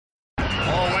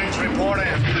report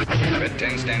in. Red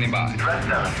 10 standing by. Red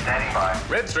 7 standing by.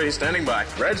 Red 3 standing by.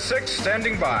 Red 6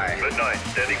 standing by. Red 9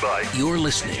 standing by. You're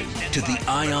listening to the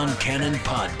Ion Cannon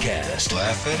Podcast.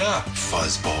 Laugh it up,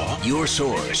 fuzzball. Your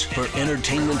source for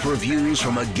entertainment reviews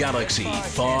from a galaxy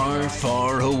far,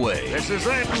 far away. This is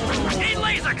it. Hey,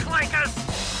 laser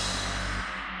clankers!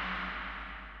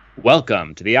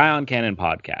 Welcome to the Ion Cannon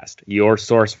Podcast, your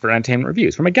source for entertainment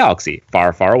reviews from a galaxy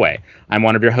far, far away. I'm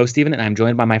one of your hosts, Steven, and I'm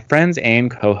joined by my friends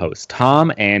and co-hosts,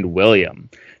 Tom and William.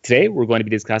 Today, we're going to be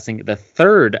discussing the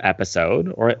third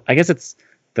episode, or I guess it's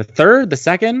the third, the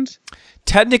second?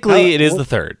 Technically, it is the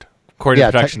third, according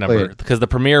to production number, because the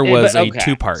premiere was a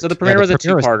two-part. So the premiere was a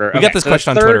two-parter. We got this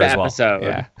question on Twitter as well. Episode,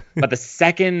 yeah. But the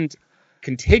second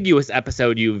contiguous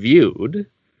episode you viewed...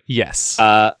 Yes.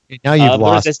 Now you've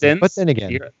lost. But then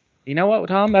again... You know what,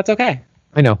 Tom? That's okay.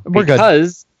 I know. We're good.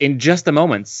 Because in just a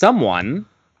moment, someone,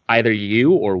 either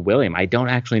you or William, I don't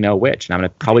actually know which, and I'm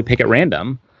going to probably pick at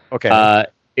random,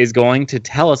 is going to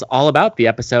tell us all about the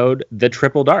episode, The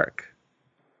Triple Dark.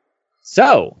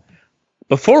 So,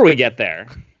 before we get there,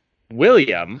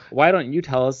 William, why don't you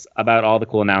tell us about all the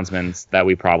cool announcements that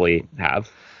we probably have?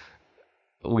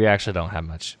 We actually don't have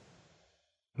much.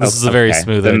 This is a very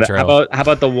smooth intro. How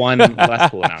about the one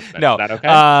less cool announcement? No. Is that okay?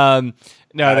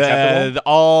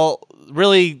 All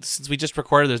really, since we just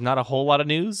recorded, there's not a whole lot of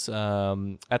news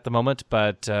at the moment,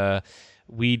 but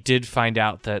we did find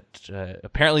out that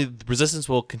apparently Resistance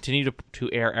will continue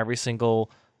to air every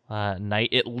single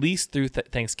night, at least through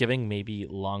Thanksgiving, maybe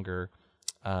longer,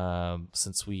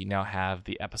 since we now have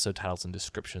the episode titles and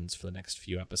descriptions for the next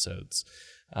few episodes,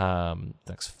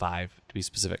 next 5 to be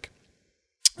specific.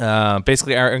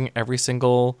 Basically airing every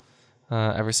single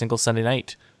Sunday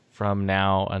night from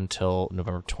now until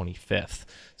November 25th.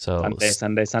 So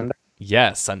Sunday.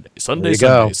 Yes, Sunday.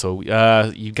 Go. So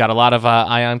you've got a lot of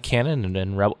Ion Cannon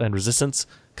and Resistance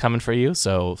coming for you.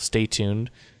 So stay tuned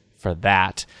for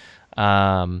that.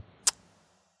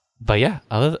 But yeah,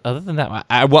 other than that,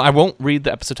 I won't read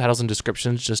the episode titles and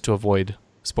descriptions just to avoid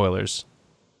spoilers.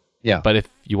 Yeah. But if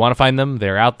you want to find them,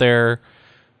 they're out there.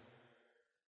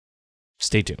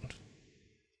 Stay tuned.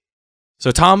 So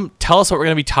Tom, tell us what we're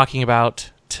going to be talking about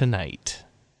tonight.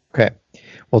 Okay.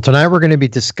 Well, tonight we're going to be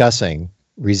discussing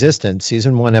Resistance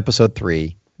Season 1, Episode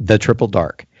 3, The Triple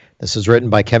Dark. This is written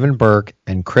by Kevin Burke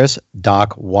and Chris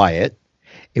Doc Wyatt.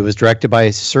 It was directed by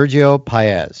Sergio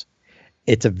Paez.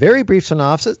 It's a very brief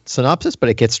synopsis, but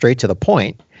it gets straight to the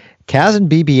point. Kaz and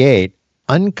BB-8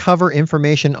 uncover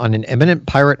information on an imminent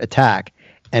pirate attack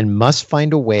and must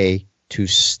find a way to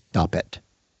stop it.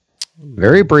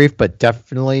 Very brief, but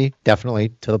definitely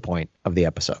to the point of the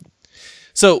episode.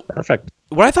 So, perfect.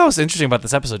 What I thought was interesting about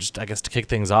this episode, just I guess to kick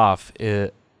things off,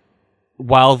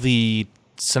 while the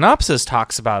synopsis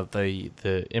talks about the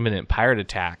imminent pirate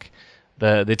attack,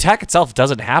 the attack itself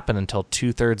doesn't happen until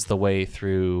 2/3 the way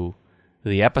through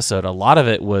the episode. A lot of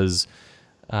it was,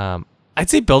 I'd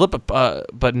say, build up,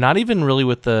 but not even really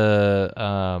with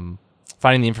the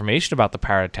finding the information about the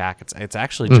pirate attack. It's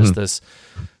actually just this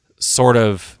sort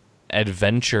of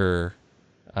adventure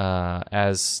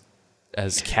as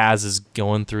Kaz is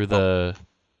going through the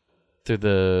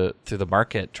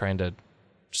market trying to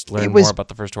just learn more about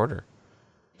the First Order.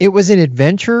 It was an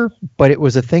adventure, but it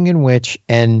was a thing in which,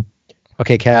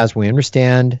 okay, Kaz, we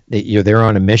understand that you're there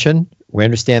on a mission. We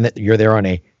understand that you're there on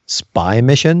a spy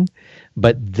mission,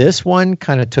 but this one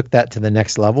kind of took that to the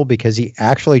next level because he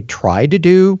actually tried to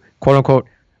do quote unquote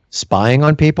spying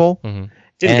on people.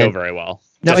 Didn't go very well.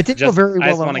 No, it didn't go very well. I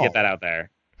just want to get that out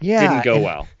there. Yeah. Didn't go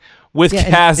well. With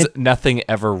Kaz, nothing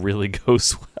ever really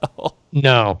goes well.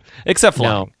 No. Except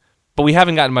flying. No. But we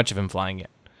haven't gotten much of him flying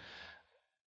yet.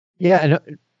 Yeah.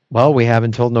 Well, we have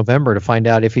until November to find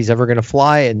out if he's ever going to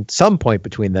fly at some point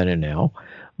between then and now.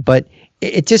 But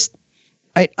it just,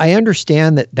 I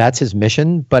understand that that's his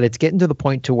mission, but it's getting to the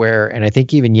point to where, and I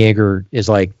think even Yeager is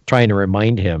like trying to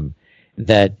remind him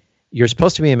that you're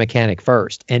supposed to be a mechanic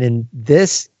first. And in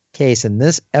this case, in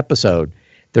this episode,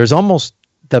 there's almost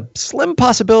the slim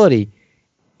possibility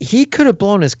he could have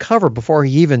blown his cover before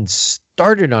he even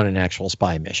started on an actual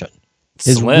spy mission.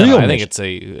 Slim. I think it's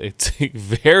a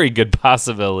very good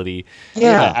possibility.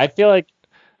 Yeah, I feel like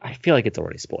it's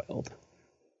already spoiled.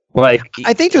 Like,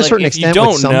 I think to a certain extent, if you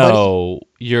don't know,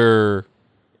 you're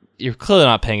clearly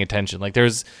not paying attention. Like,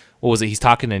 there's what was it? He's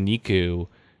talking to Niku,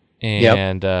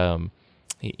 and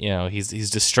he's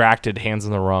distracted, hands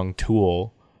on the wrong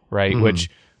tool, right? Which,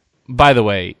 by the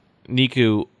way,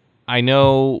 Niku, I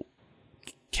know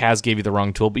Kaz gave you the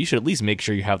wrong tool, but you should at least make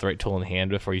sure you have the right tool in hand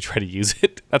before you try to use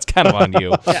it. That's kind of on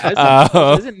you.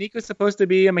 Isn't Nico supposed to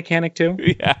be a mechanic too?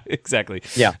 Yeah, exactly.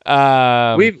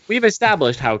 Yeah. We've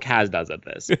established how Kaz does at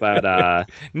this, but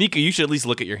Nico, you should at least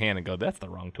look at your hand and go, "That's the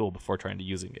wrong tool," before trying to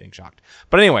use it and getting shocked.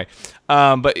 But anyway,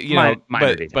 but you know,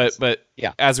 but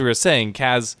yeah. As we were saying,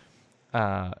 Kaz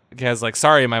like,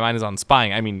 sorry, my mind is on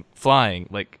spying. I mean, flying.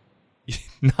 Like,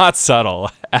 not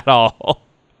subtle at all.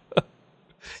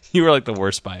 You were like the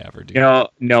worst spy ever, dude. you know,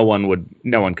 no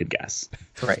one could guess.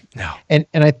 Right. No. And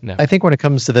I think when it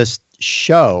comes to this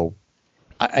show,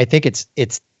 I think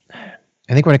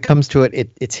I think when it comes to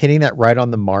it's hitting that right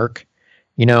on the mark,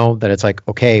 you know, that it's like,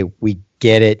 okay, we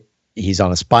get it. He's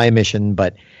on a spy mission,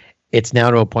 but it's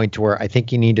now to a point to where I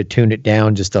think you need to tone it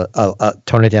down just a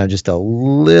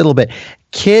little bit.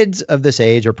 Kids of this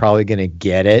age are probably going to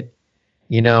get it,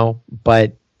 you know,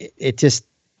 but it just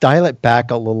dial it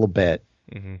back a little bit.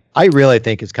 Mm-hmm. I really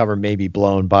think his cover may be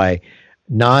blown by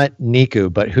not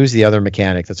Niku, but who's the other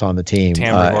mechanic that's on the team?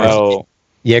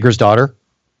 Jaeger's daughter?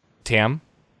 Tam,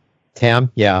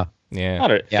 yeah.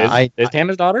 Daughter. Yeah, is Tam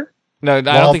his daughter? No, I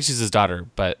don't think she's his daughter,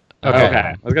 but... Okay.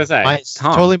 I was going to say.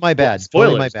 Totally my bad. Spoilers.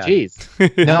 Totally my bad.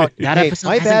 Jeez. No, that hey, episode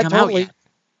my hasn't bad, come totally. out yet.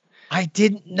 I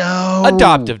didn't know.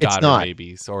 Adoptive It's daughter, not.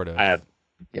 maybe, sort of.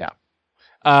 Yeah.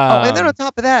 And then on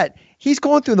top of that, he's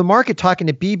going through the market talking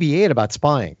to BB-8 about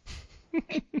spying.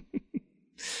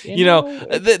 You know,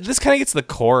 this kind of gets to the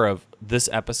core of this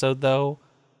episode, though,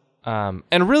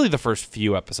 and really the first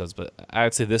few episodes, but I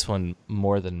would say this one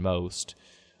more than most,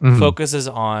 focuses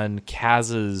on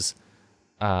Kaz's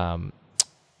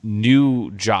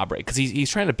new job, right? Because he's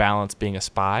trying to balance being a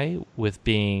spy with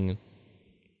being,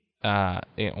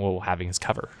 having his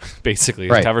cover, basically,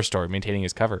 his cover story, maintaining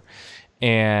his cover.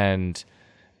 And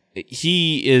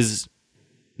he is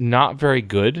not very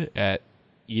good at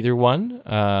either one.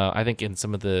 I think in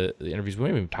some of the interviews, we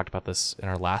even talked about this in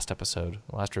our last episode,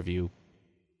 last review.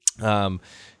 You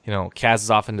know, Kaz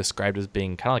is often described as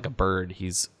being kind of like a bird.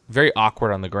 He's very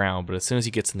awkward on the ground, but as soon as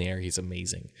he gets in the air, he's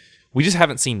amazing. We just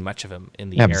haven't seen much of him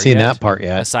in the air. Haven't seen that part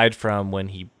yet. Aside from when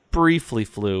he briefly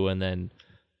flew and then,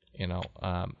 you know,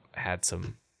 had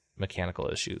some mechanical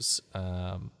issues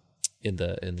in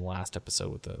the last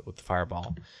episode with the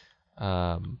fireball.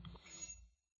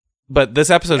 But this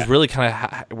episode is really kind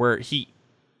of where he,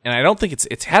 and I don't think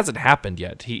it hasn't happened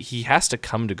yet. He has to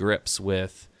come to grips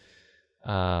with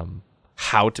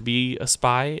how to be a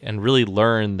spy and really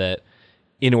learn that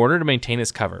in order to maintain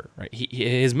his cover, right?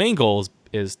 His main goal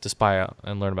is to spy out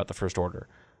and learn about the First Order.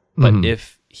 But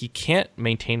if he can't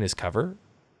maintain his cover,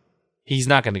 he's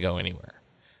not going to go anywhere.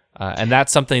 And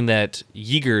that's something that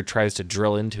Yeager tries to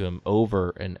drill into him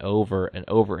over and over and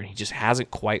over, and he just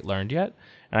hasn't quite learned yet.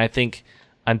 And I think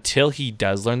until he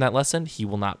does learn that lesson, he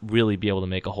will not really be able to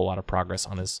make a whole lot of progress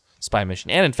on his spy mission,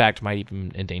 and in fact might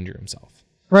even endanger himself.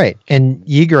 Right. And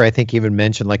Yeager, I think, even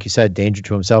mentioned, like you said, danger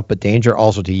to himself, but danger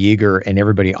also to Yeager and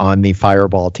everybody on the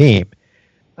Fireball team.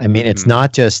 I mean, it's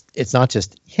not just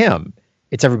him,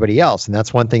 it's everybody else. And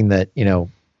that's one thing that, you know,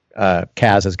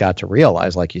 Kaz has got to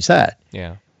realize, like you said.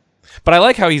 Yeah. But I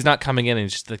like how he's not coming in and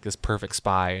just like this perfect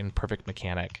spy and perfect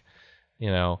mechanic.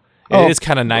 You know, it is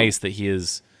kind of nice that he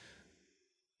is,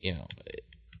 you know,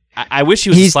 I wish he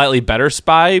was a slightly better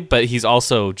spy, but he's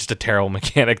also just a terrible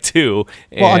mechanic too.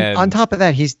 Well, on top of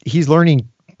that, he's learning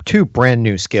two brand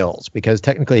new skills, because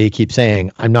technically he keeps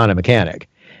saying, I'm not a mechanic.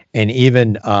 And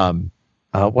even,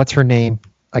 what's her name?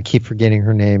 I keep forgetting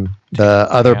her name. The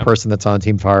other person that's on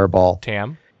Team Fireball.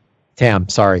 Tam,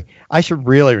 sorry. I should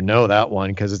really know that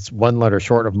one because it's one letter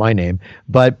short of my name.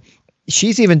 But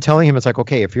she's even telling him, it's like,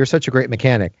 okay, if you're such a great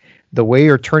mechanic, the way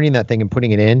you're turning that thing and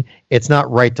putting it in, it's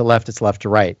not right to left, it's left to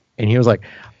right. And he was like,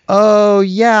 oh,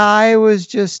 yeah, I was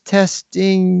just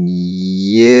testing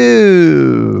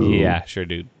you. Yeah, sure,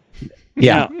 dude.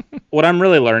 Yeah. What I'm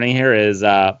really learning here is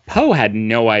Poe had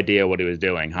no idea what he was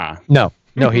doing, huh? No,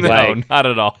 he didn't. No, not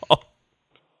at all.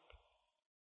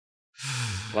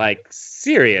 Like,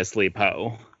 seriously,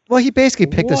 Poe. Well, he basically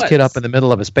picked this kid up in the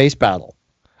middle of a space battle.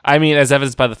 I mean, as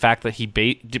evidenced by the fact that he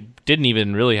didn't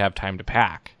even really have time to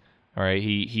pack. All right,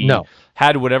 he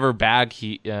had whatever bag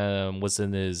he was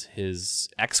in his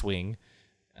X-wing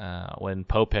when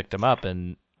Poe picked him up,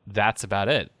 and that's about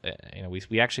it. You know,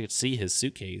 we actually get to see his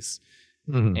suitcase,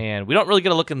 and we don't really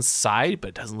get a look inside, but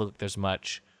it doesn't look like there's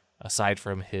much aside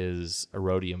from his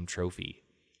Erodium trophy.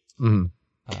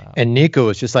 And Nico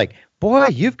was just like, boy,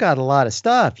 you've got a lot of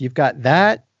stuff. You've got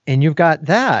that, and you've got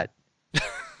that.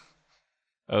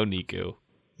 Oh, Nico.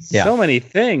 Yeah. So many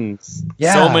things.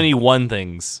 Yeah. So many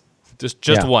things.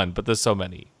 Just one, but there's so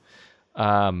many.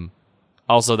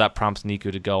 Also, that prompts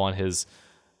Nico to go on his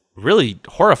really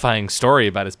horrifying story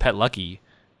about his pet Lucky,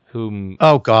 who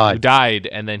died,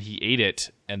 and then he ate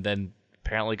it, and then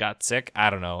apparently got sick. I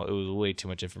don't know. It was way too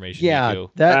much information. Yeah,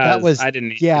 that was. I did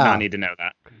not need to know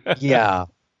that. Yeah.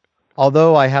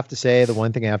 Although I have to say, the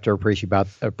one thing I have to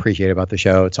appreciate about the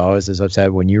show, it's always, as I've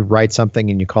said, when you write something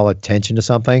and you call attention to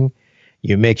something,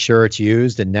 you make sure it's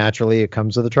used, and naturally it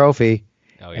comes with a trophy.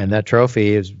 Oh, yeah. And that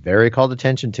trophy is very called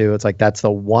attention to. It's like that's the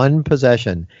one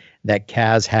possession that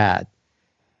Kaz had.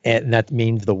 And that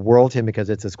means the world to him because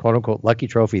it's his quote unquote lucky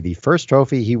trophy, the first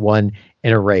trophy he won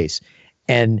in a race.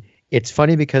 And it's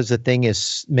funny because the thing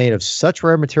is made of such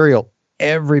rare material,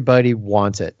 everybody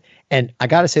wants it. And I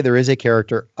got to say, there is a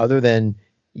character other than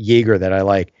Yeager that I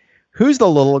like. Who's the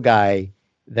little guy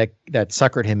that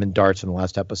suckered him in darts in the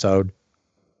last episode?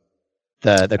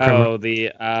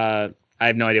 I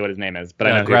have no idea what his name is, but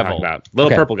I know who you're talking about.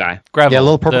 Little purple guy. Gravel. Yeah,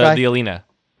 little purple guy. The Alina.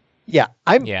 Yeah,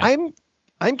 I'm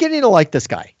getting to like this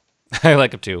guy. I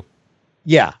like him too.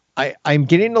 Yeah, I'm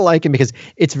getting to like him because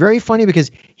it's very funny because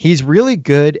he's really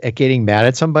good at getting mad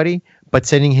at somebody, but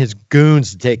sending his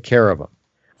goons to take care of him.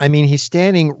 I mean, he's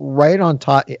standing right on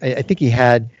top. I think he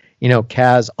had,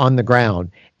 Kaz on the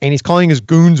ground, and he's calling his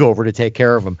goons over to take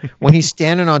care of him when he's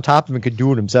standing on top of him and could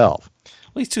do it himself.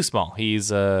 Well, he's too small. He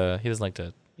doesn't like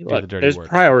to do the dirty there's work.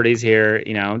 Priorities here.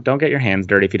 Don't get your hands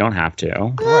dirty if you don't have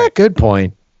to. Right. Good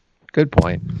point.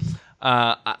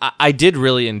 I did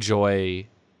really enjoy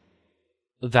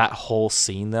that whole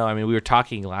scene, though. I mean, we were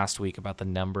talking last week about the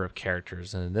number of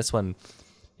characters, and in this one,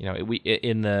 we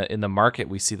in the market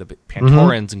we see the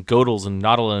Pantorans and Godels and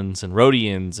Nautolans and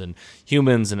Rhodians and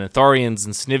humans and Ithorians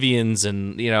and Snivians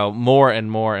and more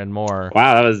and more and more.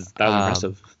 Wow, that was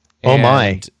impressive. Oh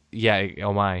my! Yeah,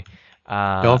 oh my!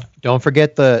 Don't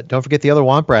forget the other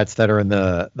Womp Rats that are in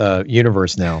the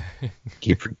universe now.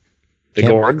 The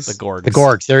Gorgs. The Gorgs. The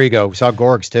Gorgs. There you go. We saw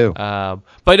Gorgs too.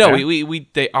 But no, we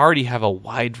they already have a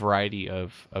wide variety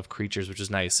of creatures, which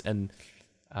is nice. And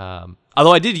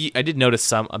although I did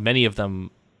notice many of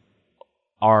them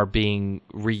are being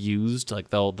reused. Like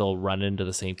they'll run into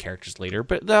the same characters later,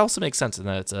 but that also makes sense in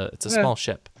that it's a small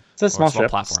ship. It's a small ship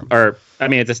platform. Or I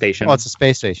mean, it's a station. Well, it's a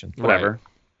space station. Whatever. Right.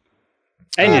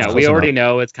 And we already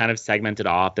know it's kind of segmented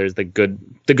off. There's the good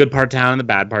part of town and the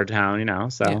bad part of town,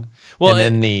 so. Yeah. Well, and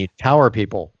then the tower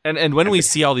people. And when we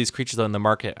see all these creatures in the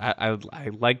market, I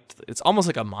liked. It's almost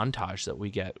like a montage that we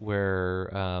get where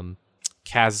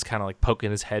Kaz is kind of like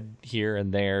poking his head here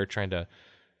and there, trying to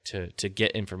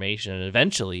get information, and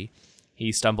eventually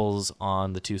he stumbles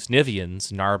on the two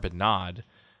Snivians, Narb and Nod,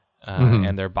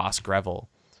 and their boss Greville,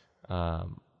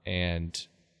 and.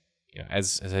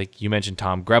 As like you mentioned,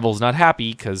 Tom, Greville's not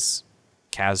happy because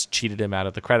Kaz cheated him out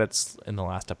of the credits in the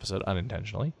last episode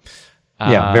unintentionally.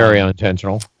 Yeah, very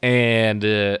unintentional. And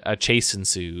a chase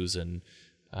ensues, and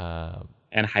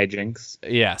hijinks.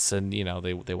 Yes, and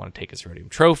they want to take his Rhodium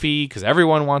trophy because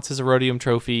everyone wants his Rhodium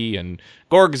trophy, and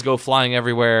Gorgs go flying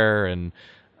everywhere. And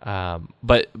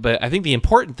but I think the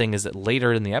important thing is that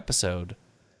later in the episode,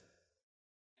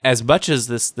 as much as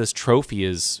this trophy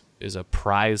is a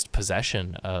prized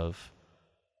possession of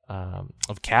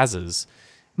Kaz's,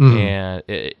 and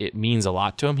it means a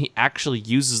lot to him. He actually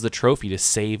uses the trophy to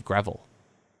save Greville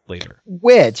later,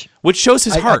 which shows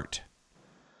his heart.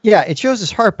 Yeah, it shows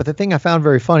his heart. But the thing I found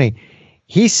very funny,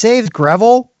 he saves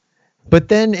Greville, but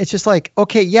then it's just like,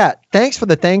 okay, yeah, thanks for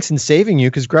the thanks and saving you,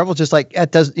 because Greville just like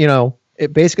it does.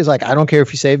 It basically is like, I don't care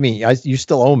if you save me, you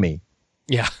still owe me.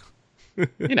 Yeah.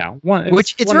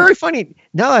 It's very funny.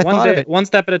 Now that I thought of it, one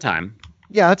step at a time.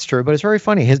 Yeah, that's true, but it's very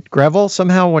funny. His Greville,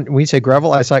 somehow when we say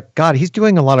Greville, I was like, God, he's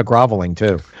doing a lot of groveling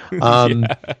too.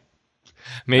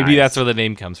 Maybe that's where the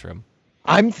name comes from.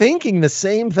 I'm thinking the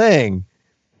same thing.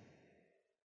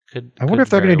 I wonder if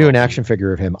they're going to do an action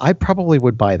figure of him. I probably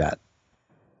would buy that.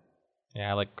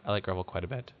 Yeah, I like Greville quite a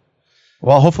bit.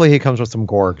 Well, hopefully he comes with some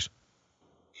Gorgs.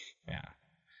 Yeah.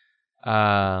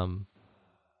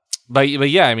 But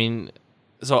yeah, I mean,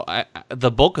 so the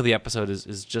bulk of the episode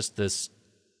is just this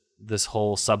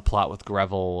whole subplot with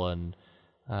Greville and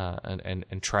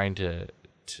trying to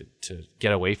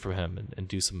get away from him and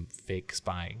do some fake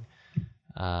spying.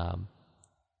 And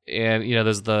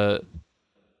there's the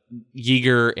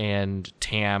Yeager and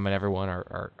Tam and everyone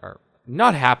are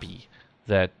not happy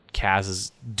that Kaz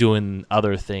is doing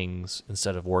other things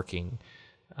instead of working.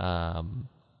 But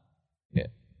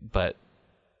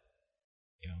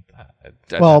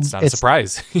that's not a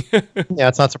surprise. Yeah,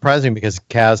 it's not surprising because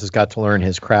Kaz has got to learn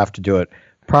his craft to do it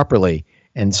properly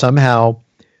and somehow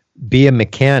be a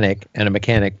mechanic, and a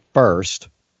mechanic first,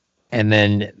 and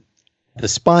then the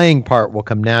spying part will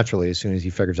come naturally as soon as he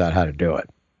figures out how to do it.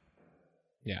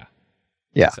 Yeah.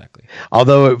 Yeah. Exactly.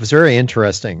 Although it was very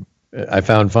interesting, I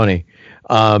found funny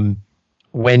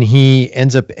when he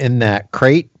ends up in that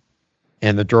crate,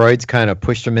 and the droids kind of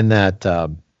pushed him in that,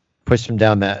 pushed him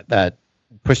down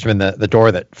pushed him in the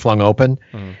door that flung open.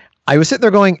 I was sitting there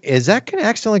going, is that going to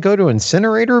accidentally go to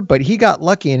incinerator? But he got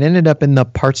lucky and ended up in the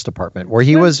parts department where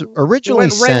he was originally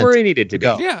right sent. where he needed to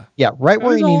go. be. Yeah, right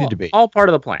where he all, needed to be. All part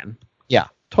of the plan. Yeah,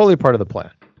 totally part of the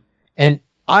plan. And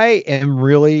I am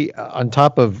really on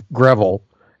top of Greville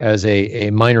as a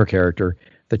minor character.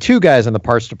 The two guys in the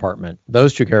parts department,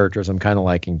 those two characters I'm kind of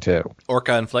liking too.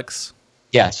 Orca and Flix.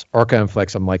 Yes, Orca and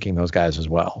Flix, I'm liking those guys as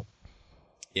well.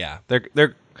 Yeah,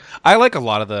 they're. I like a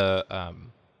lot of the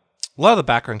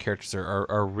background characters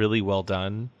are really well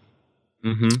done.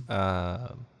 Mm-hmm.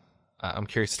 I'm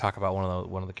curious to talk about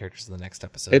one of the characters in the next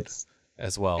episode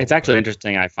as well. It's actually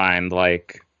interesting. I find,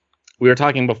 like, we were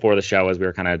talking before the show as we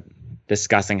were kind of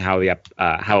discussing how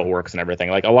it works and everything.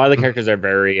 Like, a lot of the characters are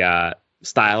very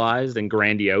stylized and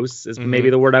grandiose is maybe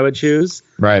the word I would choose.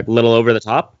 Right. A little over the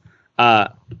top.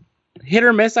 Hit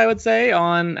or miss, I would say,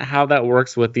 on how that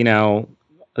works with,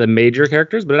 the major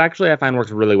characters, but it actually I find works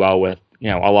really well with,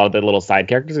 a lot of the little side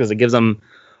characters because it gives them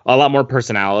a lot more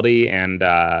personality and,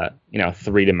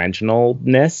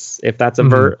 three-dimensionalness, if that's an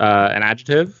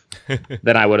adjective,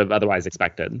 than I would have otherwise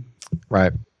expected.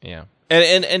 Right. Yeah.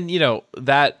 And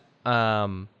that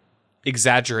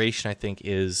exaggeration, I think,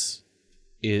 is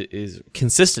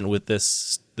consistent with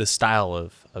this style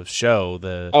of show.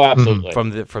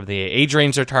 Absolutely. From the age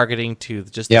range they're targeting to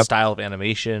just the style of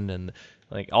animation and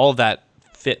like all of that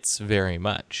fits very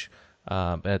much.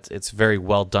 It's very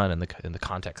well done in the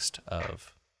context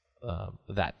of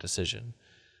that decision.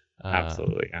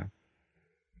 Absolutely,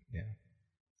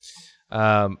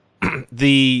 yeah.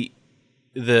 The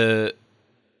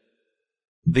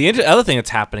other thing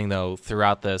that's happening though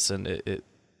throughout this, and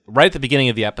right at the beginning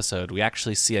of the episode, we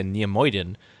actually see a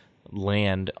Neimoidian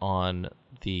land on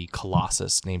the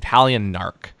Colossus named Halion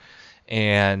Nark,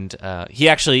 and he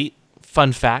actually,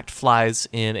 fun fact, flies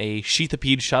in a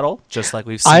Sheathipede shuttle, just like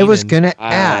we've seen. I was going to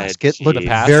ask. It looked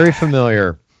very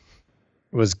familiar.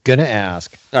 Was going to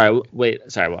ask. Sorry,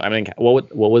 wait. Sorry,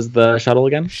 what was the shuttle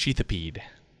again? Sheathipede.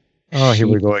 Oh, here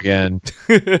we go again.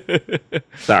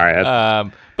 Sorry.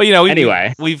 But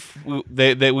anyway,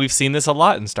 we've seen this a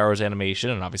lot in Star Wars animation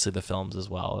and obviously the films as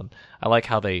well. And I like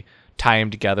how they tie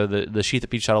them together. The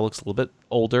Sheathipede shuttle looks a little bit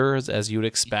older, as you would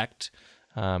expect.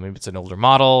 Maybe it's an older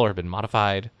model or been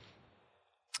modified.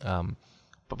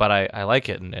 But I like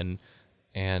it, and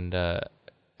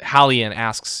Halion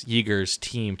asks Yeager's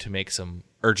team to make some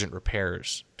urgent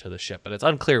repairs to the ship, but it's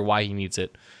unclear why he needs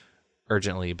it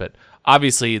urgently. But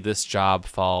obviously, this job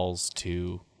falls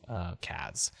to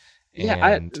Kaz.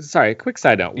 Sorry. Quick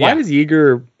side note: why does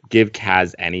Yeager give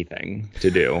Kaz anything to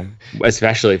do,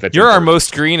 especially if it's you're our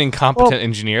most green and competent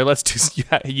engineer? Let's do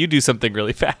you do something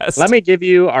really fast. Let me give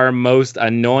you our most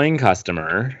annoying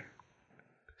customer.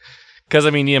 Because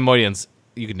Neimoidians,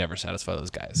 you could never satisfy those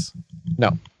guys.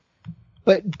 No,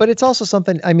 but it's also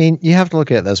something. I mean, you have to look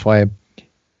at it this way,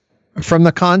 from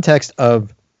the context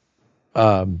of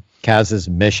Kaz's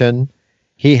mission.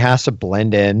 He has to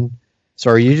blend in. So,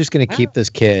 are you just going to keep this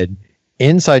kid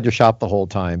inside your shop the whole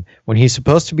time when he's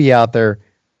supposed to be out there?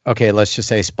 Okay, let's just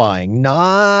say spying,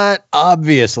 not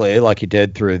obviously like he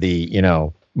did through the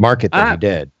market that he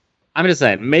did. I'm just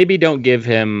saying, maybe don't give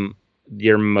him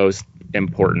your most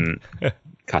important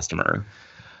customer.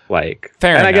 Like,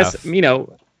 fair and enough. I guess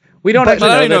we don't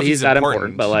actually know that he's that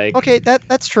important. But like, okay,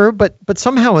 that's true. But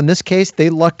somehow in this case they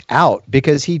lucked out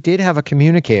because he did have a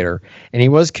communicator and he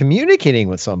was communicating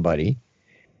with somebody.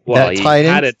 Well, he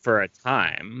had it for a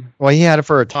time. Well, he had it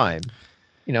for a time,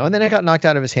 and then it got knocked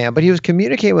out of his hand. But he was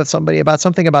communicating with somebody about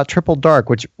something about Triple Dark,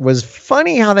 which was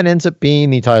funny how that ends up being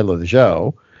the title of the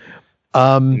show.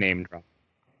 Name drop.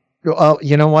 Oh,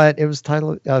 you know what? It was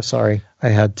title. Oh, sorry, I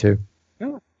had to.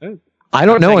 No, I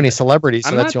don't know any celebrities,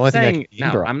 so that's the only thing I can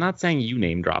name drop. I'm not saying you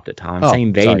name dropped it, Tom. I'm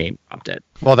saying they name dropped it.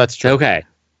 Well, that's true. Okay,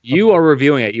 you are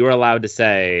reviewing it. You are allowed to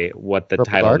say what the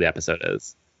Triple title Dark? of the episode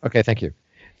is. Okay, thank you.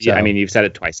 Yeah, you've said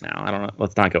it twice now. I don't know.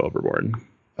 Let's not go overboard.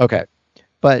 Okay,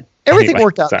 but everything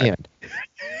worked out in the end.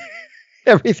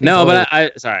 Everything. No, but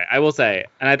I will say,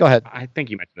 and go ahead. I think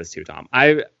you mentioned this too, Tom.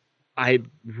 I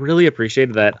really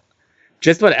appreciated that.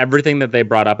 Just about everything that they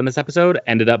brought up in this episode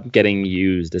ended up getting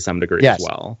used to some degree as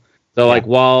well. So, like,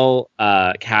 while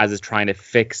Kaz is trying to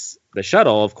fix the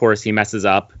shuttle, of course, he messes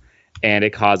up, and it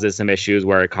causes some issues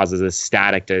where it causes a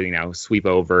static to, sweep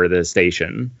over the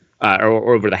station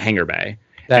or over the hangar bay.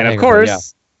 And of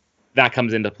course, that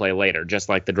comes into play later, just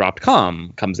like the dropped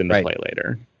comm comes into play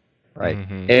later. Right.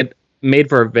 It made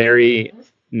for a very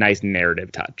nice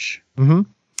narrative touch.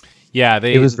 Yeah,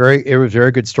 It was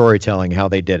very good storytelling how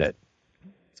they did it.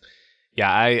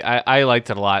 Yeah, I liked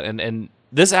it a lot, and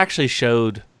this actually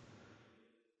showed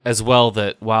as well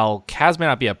that while Kaz may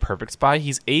not be a perfect spy,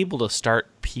 he's able to start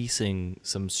piecing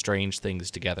some strange things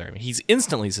together. I mean, he's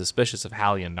instantly suspicious of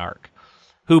Hallie and Nark,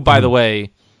 who, by the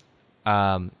way,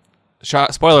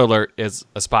 spoiler alert, is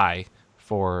a spy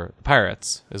for the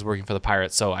pirates, is working for the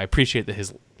pirates. So I appreciate that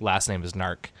his last name is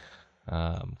Nark,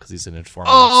 because he's an informant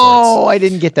of sorts. I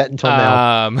didn't get that until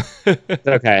now. It's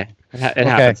okay. It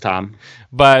happens, Tom.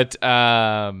 But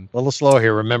A little slow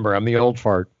here. Remember, I'm the old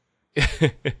fart.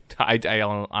 I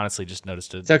honestly just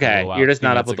noticed it. It's okay. You're just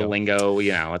not up with the lingo.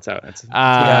 You know, it's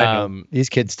These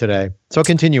kids today. So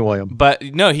continue, William. But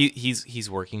no, he's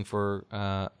working for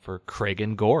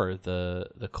Kragan Gore,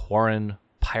 the Quarren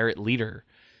pirate leader,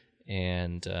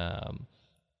 and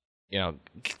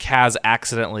Kaz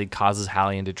accidentally causes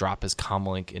Hallion to drop his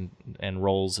comlink and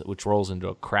which rolls into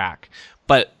a crack.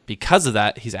 But because of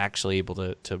that, he's actually able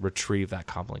to retrieve that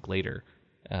comlink later,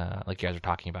 like you guys are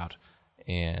talking about,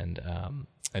 and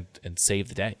save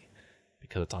the day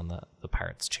because it's on the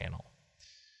Pirates channel.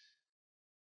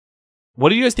 What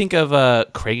do you guys think of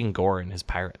Kragan Gore and his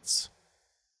pirates?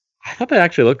 I thought they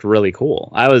actually looked really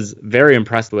cool. I was very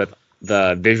impressed with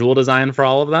the visual design for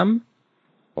all of them.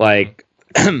 Like,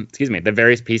 excuse me, the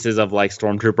various pieces of like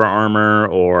stormtrooper armor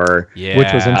or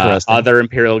which was interesting. Other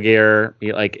Imperial gear.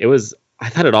 Like it was, I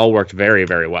thought it all worked very,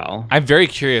 very well. I'm very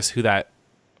curious who that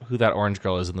orange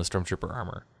girl is in the stormtrooper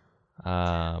armor.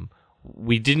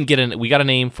 We didn't get we got a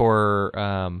name for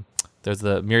there's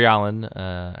the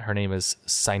Mirialan. Her name is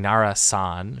Sainara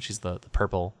San. She's the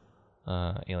purple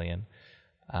alien.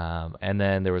 And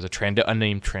then there was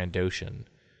unnamed Trandoshan,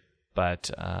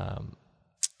 but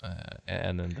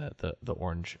and then the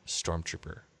orange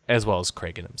stormtrooper, as well as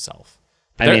Kragan himself.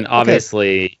 I mean,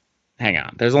 obviously, hang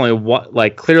on. There's only one.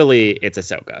 Like, clearly, it's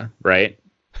Ahsoka, right?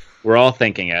 We're all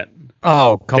thinking it.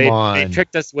 Oh, come on! They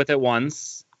tricked us with it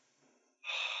once.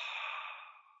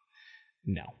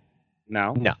 No,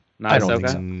 not I don't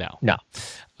Ahsoka? think so. No.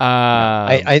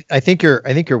 I think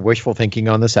you're wishful thinking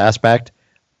on this aspect.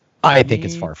 I think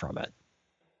it's far from it.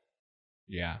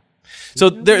 Yeah. So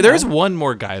there's one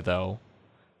more guy though.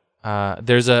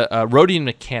 There's a Rodian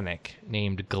mechanic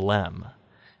named Glem,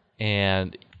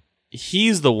 and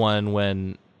he's the one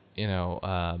when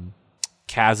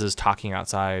Kaz is talking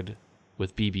outside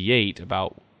with BB-8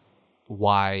 about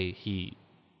why he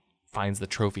finds the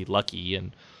trophy lucky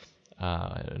and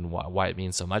why it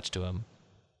means so much to him.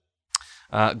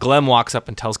 Glem walks up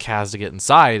and tells Kaz to get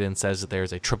inside and says that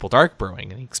there's a triple dark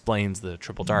brewing, and he explains the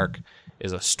triple dark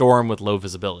is a storm with low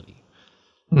visibility,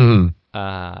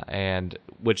 and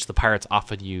which the pirates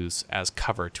often use as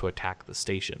cover to attack the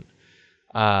station.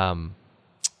 You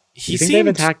think they've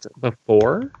attacked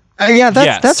before?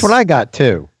 That's what I got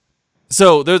too.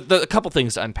 So there's a couple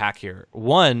things to unpack here.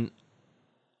 One,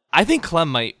 I think Glem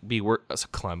might be working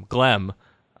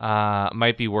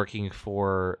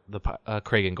for the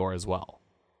Kragan Gore as well.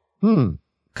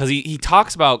 Because he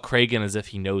talks about Kragan as if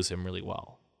he knows him really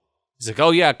well. He's like, oh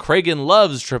yeah, Kragan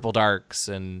loves triple darks,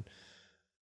 and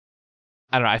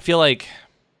I don't know. I feel like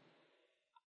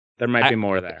there might be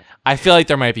more there. I feel like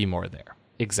there might be more there.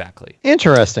 Exactly.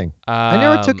 Interesting. I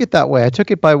never took it that way. I took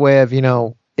it by way of,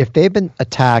 if they've been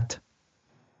attacked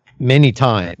many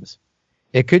times,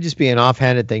 it could just be an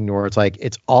offhanded thing where it's like,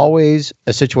 it's always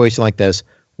a situation like this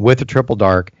with a triple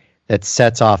dark that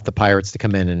sets off the pirates to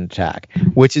come in and attack,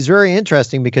 which is very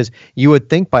interesting because you would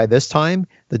think by this time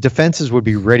the defenses would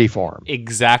be ready for them.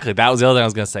 Exactly. That was the other thing I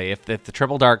was going to say. If the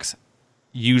triple darks,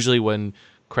 usually when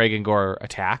Kragan Gore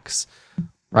attacks,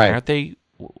 right, aren't they?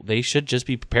 They should just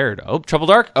be prepared. Oh, triple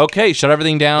dark. Okay, shut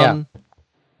everything down. Yeah.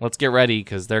 Let's get ready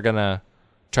because they're gonna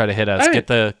try to hit us.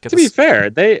 To be fair,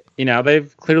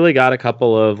 they've clearly got a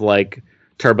couple of like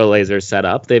turbo lasers set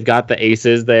up. They've got the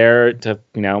aces there to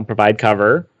provide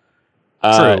cover.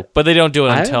 True, but they don't do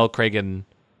it until Kragan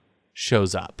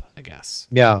shows up, I guess.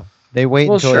 Yeah, they wait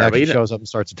until he actually shows up and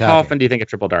starts attacking. How often do you think a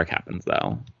triple dark happens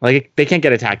though? Like they can't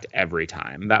get attacked every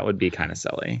time. That would be kind of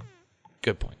silly.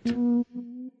 Good point.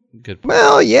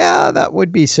 Well, yeah, that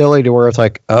would be silly to where it's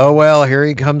like, oh well, here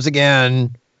he comes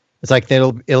again. It's like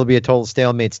it'll be a total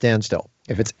stalemate standstill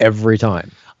if it's every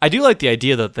time. I do like the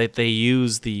idea that they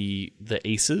use the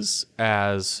aces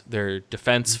as their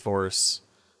defense force,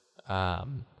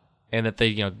 and that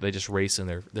they just race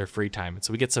in their free time. And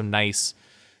so we get some nice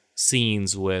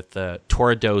scenes with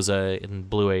Toradoza and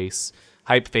Blue Ace,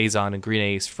 Hype Phazon and Green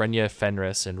Ace, Frenya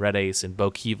Fenris and Red Ace, and Bo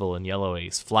Keevil and Yellow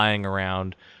Ace flying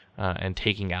around and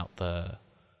taking out the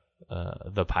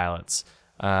pilots,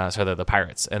 the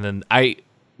pirates. And then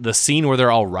the scene where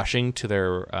they're all rushing to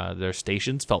their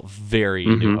stations felt very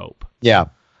New Hope. Yeah.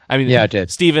 I mean, yeah, it did.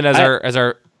 Steven, as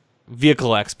our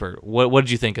vehicle expert, what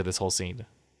did you think of this whole scene?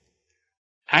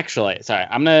 Actually, sorry,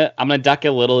 I'm gonna duck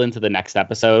a little into the next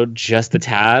episode, just a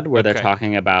tad, where they're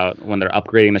talking about when they're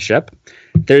upgrading the ship.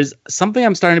 There's something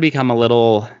I'm starting to become a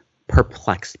little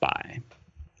perplexed by.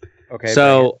 Okay.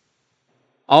 So,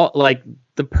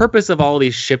 the purpose of all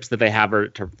these ships that they have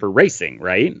are for racing,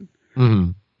 right?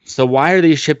 Mm-hmm. So why are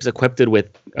these ships equipped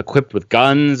with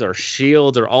guns or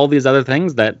shields or all these other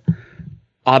things that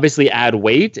obviously add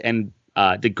weight and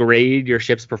degrade your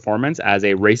ship's performance as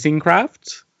a racing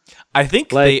craft? I think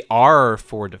they are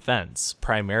for defense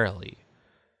primarily,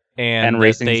 and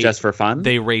racing is just for fun.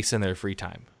 They race in their free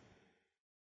time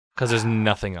because there's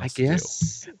nothing else to do.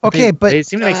 Okay, but they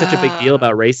seem to make such a big deal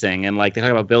about racing, and like they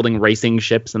talk about building racing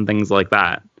ships and things like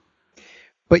that.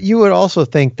 But you would also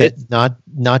think that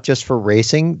not just for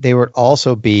racing, they would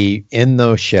also be in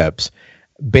those ships,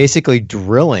 basically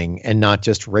drilling and not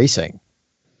just racing.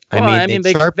 They may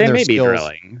be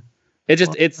drilling.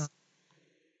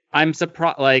 I'm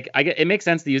surprised. Like, it makes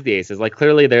sense to use the aces. Like,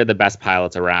 clearly they're the best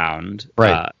pilots around.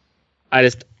 Right. I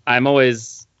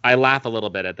laugh a little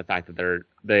bit at the fact that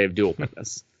they have dual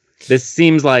purpose. This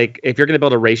seems like if you're going to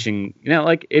build a racing,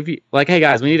 hey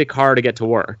guys, we need a car to get to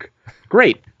work.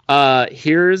 Great.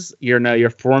 Here's your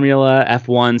Formula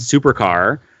F1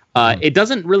 supercar. It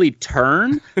doesn't really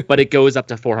turn, but it goes up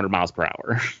to 400 miles per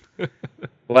hour.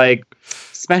 Like,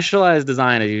 specialized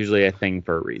design is usually a thing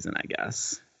for a reason, I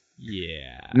guess.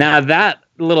 Yeah. Now that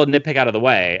little nitpick out of the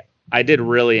way, I did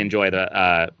really enjoy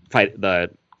the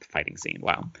fighting scene.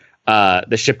 Wow.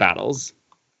 The ship battles.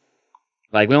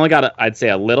 Like, we only got I'd say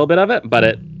a little bit of it,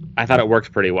 but I thought it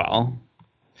worked pretty well.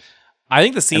 I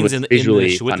think the scenes with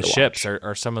the ships watch.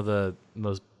 are some of the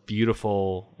most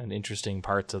beautiful and interesting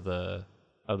parts of the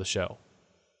show.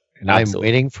 And I'm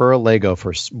waiting for a Lego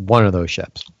for one of those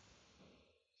ships.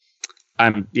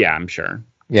 I'm sure.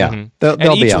 Yeah, mm-hmm. they'll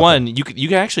and be each out one you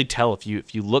can actually tell if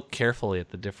you look carefully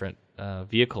at the different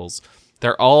vehicles. They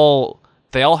all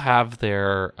have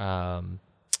their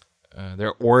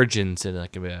origins in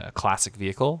like a classic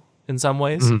vehicle in some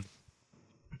ways.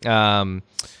 Mm-hmm.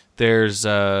 There's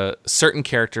certain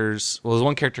characters. Well, there's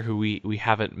one character who we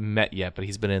haven't met yet, but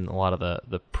he's been in a lot of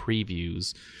the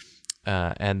previews,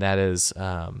 and that is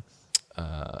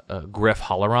Griff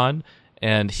Halloran,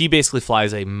 and he basically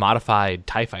flies a modified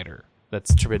TIE fighter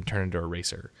that's been turned into a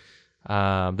racer.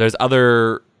 There's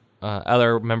other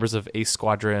members of Ace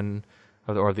Squadron,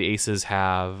 or the Aces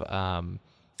have.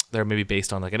 They're maybe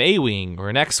based on like an A-wing or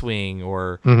an X-wing,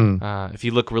 or if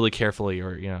you look really carefully,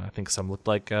 or I think some look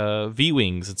like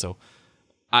V-wings, and so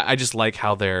I just like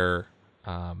how they're.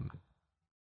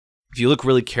 If you look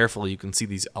really carefully, you can see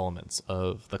these elements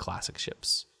of the classic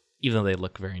ships, even though they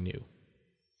look very new.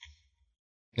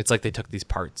 It's like they took these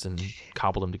parts and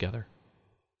cobbled them together.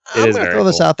 I'm going to throw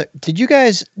this out there. Did you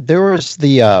guys? There was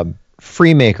the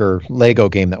Freemaker Lego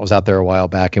game that was out there a while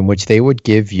back, in which they would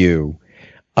give you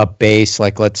a base,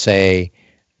 like let's say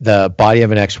the body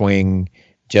of an X-wing,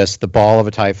 just the ball of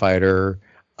a TIE fighter,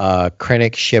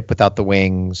 Krennic ship without the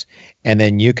wings, and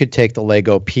then you could take the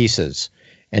Lego pieces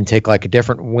and take like a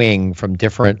different wing from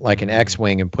different, like an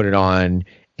X-wing, and put it on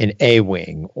an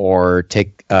A-wing, or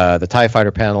take the TIE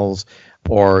fighter panels,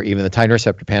 or even the TIE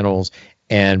Interceptor panels,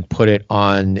 and put it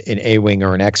on an A-wing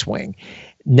or an X-wing.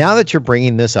 Now that you're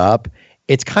bringing this up,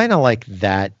 it's kind of like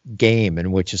that game,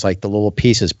 in which is like the little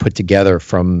pieces put together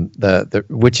from the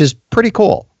which is pretty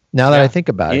cool. Now that I think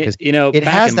about it, because it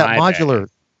has that modular.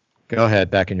 Go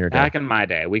ahead. Back in your day. Back in my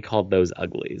day, we called those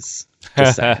uglies.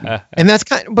 Just saying. And that's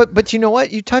kind of, but you know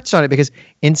what? You touched on it, because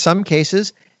in some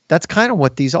cases, that's kind of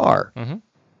what these are. Mm-hmm.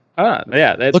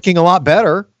 Looking a lot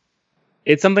better.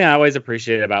 It's something I always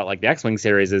appreciate about like the X-Wing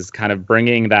series, is kind of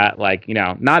bringing that, like,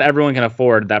 not everyone can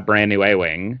afford that brand new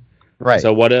A-wing. Right.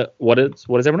 So what does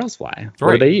everyone else fly? Right.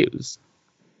 What do they use?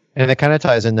 And it kind of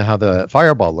ties into how the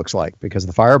Fireball looks like, because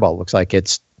the Fireball looks like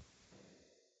it's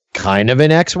kind of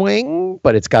an X-Wing,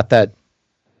 but it's got that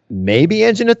maybe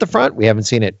engine at the front. We haven't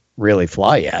seen it really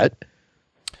fly yet.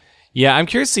 Yeah, I'm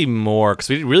curious to see more, because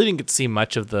we really didn't get to see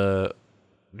much of the.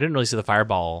 We didn't really see the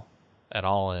Fireball at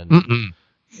all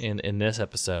in this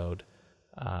episode.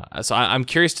 So I'm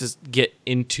curious to get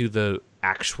into the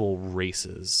actual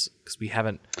races, because we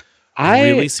haven't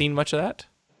really seen much of that.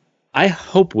 I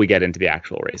hope we get into the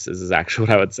actual races, is actually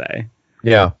what I would say.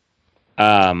 Yeah.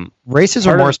 Races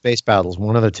or more space battles,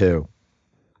 one of the two.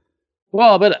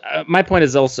 Well, but my point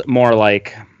is also more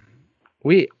like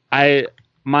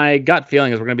my gut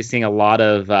feeling is we're going to be seeing a lot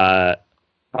of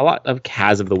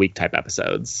Kaz of the Week type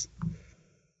episodes,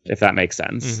 if that makes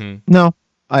sense. Mm-hmm. No,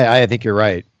 I think you're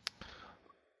right.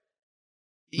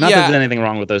 Not that there's anything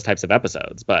wrong with those types of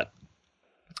episodes, but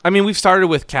I mean, we've started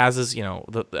with Kaz's,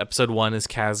 the episode 1 is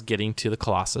Kaz getting to the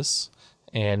Colossus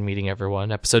and meeting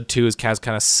everyone. Episode 2 is Kaz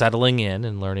kind of settling in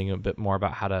and learning a bit more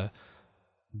about how to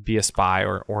be a spy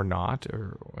or not,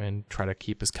 and try to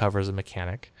keep his cover as a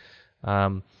mechanic.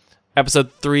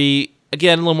 Episode 3,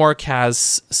 again, a little more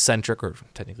Kaz-centric, or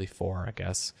technically 4, I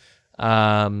guess.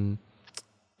 And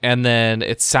then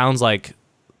it sounds like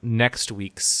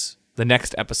the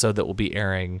next episode that will be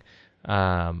airing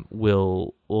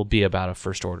will be about a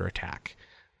First Order attack.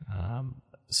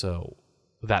 So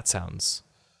that sounds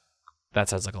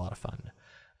like a lot of fun.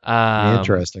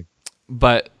 Interesting.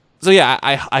 But so yeah,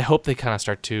 I hope they kind of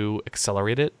start to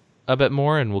accelerate it a bit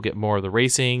more, and we'll get more of the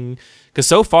racing, because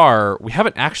so far we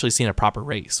haven't actually seen a proper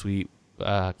race.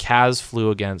 Kaz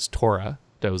flew against Tora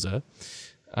Doza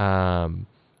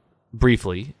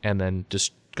briefly, and then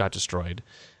just got destroyed.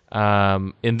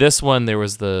 In this one, there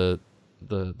was the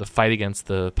fight against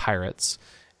the pirates,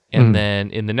 and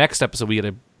then in the next episode, we get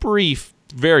a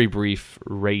very brief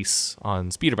race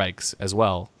on speeder bikes as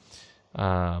well.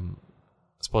 I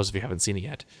suppose if you haven't seen it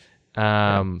yet,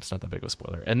 it's not that big of a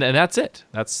spoiler. And that's it.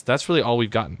 That's really all we've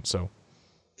gotten. So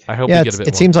I hope we get a bit more.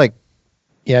 It seems like,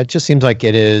 it just seems like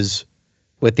it is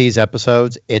with these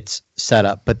episodes. It's set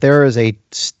up, but there's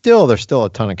still a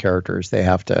ton of characters they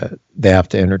have to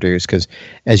introduce, because,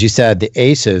 as you said, the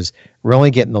aces, we're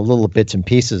only getting the little bits and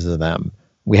pieces of them.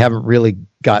 We haven't really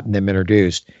gotten them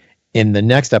introduced. In the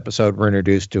next episode, we're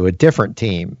introduced to a different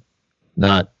team.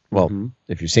 Not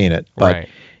if you've seen it, but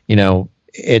right.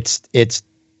 It's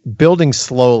building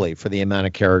slowly for the amount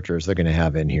of characters they're going to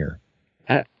have in here.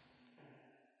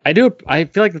 I feel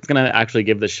like it's going to actually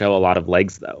give the show a lot of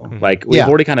legs, though. Like, we've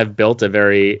already kind of built a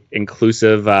very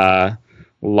inclusive,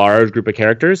 large group of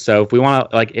characters. So if we want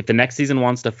to, if the next season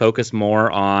wants to focus more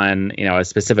on, a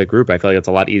specific group, I feel like it's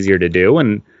a lot easier to do,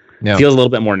 and feels a little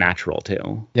bit more natural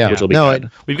too. Yeah, which will be good.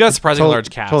 We've got a surprisingly large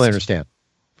cast. Totally understand.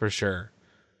 For sure.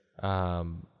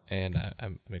 And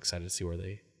I'm excited to see where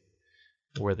they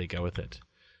go with it.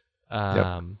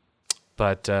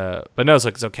 But no,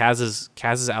 so Kaz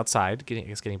is outside,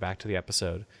 getting back to the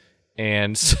episode,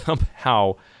 and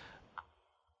somehow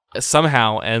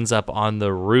ends up on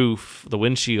the roof, the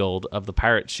windshield of the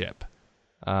pirate ship.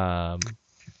 That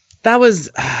was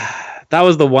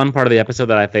the one part of the episode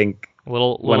that I think a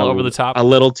little over the top, a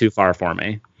little too far for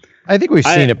me. I think we've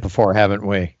seen it before, haven't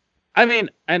we? I mean,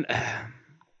 and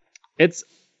it's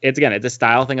a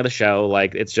style thing of the show.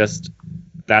 Like, it's just,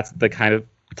 that's the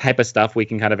type of stuff we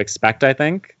can kind of expect, I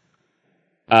think.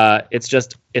 It's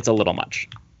a little much.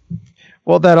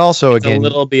 Well, that also, it's a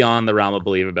little beyond the realm of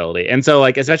believability. And so,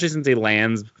 especially since he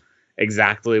lands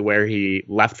exactly where he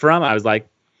left from, I was like,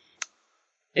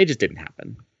 it just didn't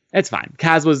happen. It's fine.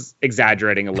 Kaz was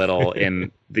exaggerating a little in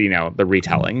the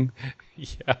retelling.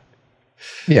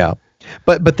 Yeah.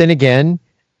 But then again,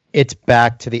 it's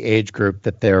back to the age group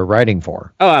that they're writing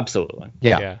for. Oh, absolutely.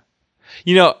 Yeah.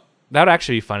 That would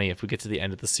actually be funny if we get to the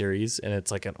end of the series and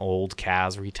it's like an old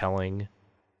Kaz retelling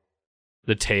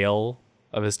the tale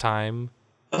of his time.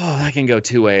 Oh, that can go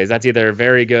two ways. That's either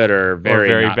very good or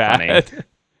very not bad. Funny.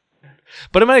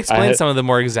 But it might explain some of the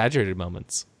more exaggerated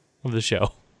moments of the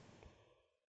show.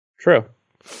 True.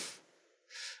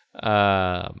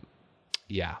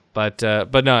 Yeah, but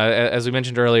no, as we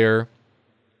mentioned earlier,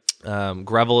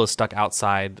 Greville is stuck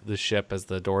outside the ship as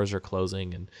the doors are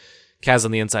closing, and Kaz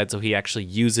on the inside, so he actually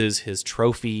uses his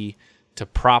trophy to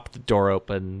prop the door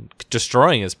open,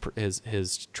 destroying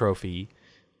his trophy.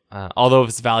 Although if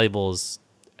it's valuable as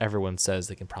everyone says,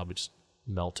 they can probably just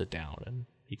melt it down and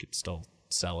he could still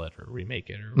sell it or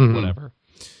remake it or whatever.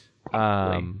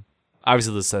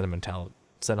 Obviously the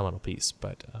sentimental piece,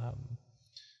 but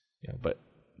but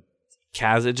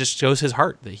Kaz, it just shows his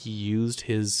heart that he used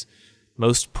his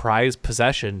most prized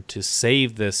possession to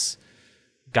save this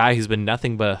guy who's been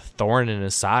nothing but a thorn in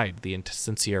his side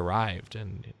since he arrived,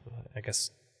 and I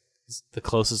guess the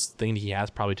closest thing he has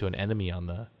probably to an enemy on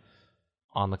the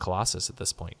Colossus at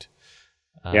this point.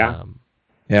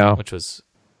 Which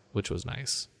was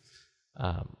nice.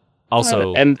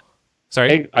 Also, and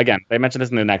sorry, again, they mentioned this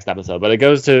in the next episode, but it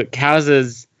goes to Kaz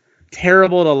is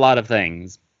terrible at a lot of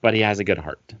things, but he has a good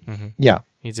heart. Mm-hmm. Yeah,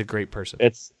 he's a great person.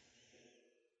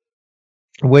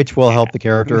 Which will help the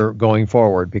character going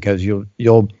forward, because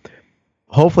you'll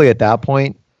hopefully at that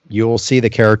point you'll see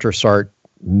the character start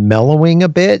mellowing a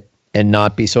bit and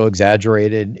not be so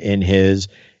exaggerated in his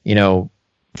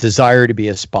desire to be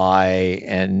a spy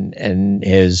and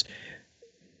his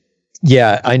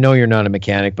I know you're not a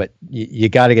mechanic, but you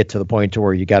got to get to the point to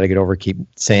where you got to get over keep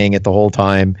saying it the whole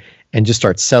time, and just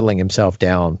starts settling himself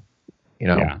down. You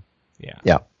know.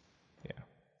 Yeah.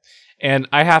 And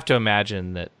I have to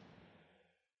imagine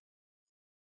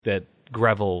that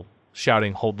Greville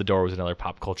shouting "Hold the door" was another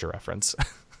pop culture reference.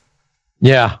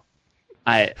 Yeah.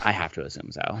 I have to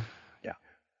assume so.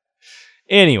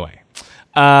 Anyway,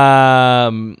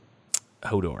 Hodor.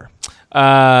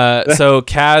 So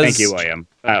Kaz. Thank you, William.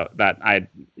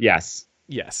 Yes.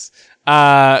 Yes.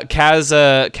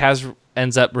 Kaz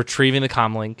ends up retrieving the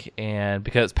comlink, and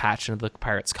because it's patched into the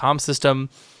pirate's comm system,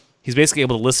 he's basically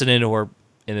able to listen in, or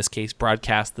in this case,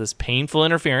 broadcast this painful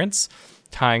interference,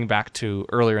 tying back to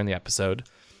earlier in the episode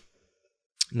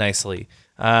nicely,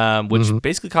 which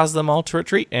basically causes them all to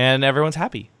retreat, and everyone's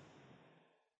happy.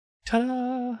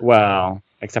 Ta-da! Well,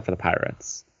 except for the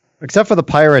pirates. Except for the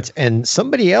pirates and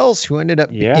somebody else who ended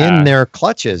up in their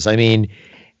clutches. I mean,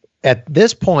 at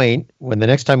this point, when the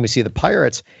next time we see the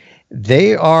pirates,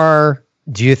 they are,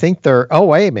 do you think they're, oh,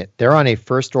 wait a minute, they're on a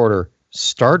First Order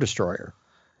Star Destroyer.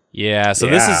 Yeah, so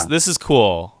this is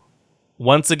cool.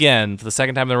 Once again, for the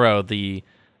second time in a row, the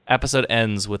episode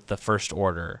ends with the First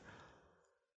Order.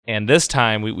 And this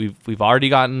time, we've already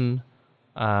gotten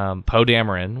Poe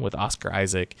Dameron with Oscar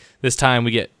Isaac. This time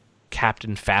we get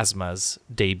Captain Phasma's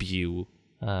debut,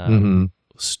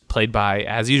 played by,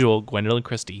 as usual, Gwendolyn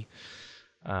Christie.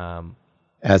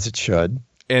 As it should.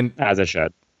 And as it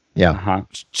should. Yeah. Uh-huh.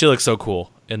 She looks so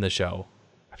cool in the show.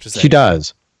 I have to say. She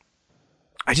does.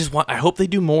 I hope they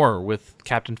do more with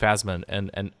Captain Phasma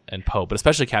and Poe, but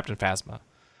especially Captain Phasma.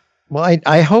 Well,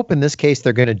 I hope in this case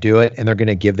they're going to do it and they're going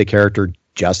to give the character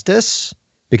justice,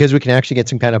 because we can actually get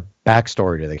some kind of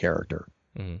backstory to the character.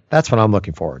 That's what I'm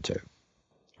looking forward to.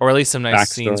 Or at least some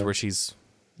nice scenes where she's,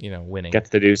 winning.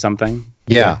 Gets to do something.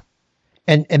 Yeah.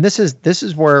 And this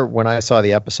is where, when I saw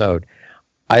the episode,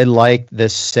 I liked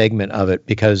this segment of it,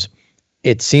 because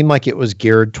it seemed like it was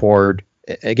geared toward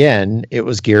a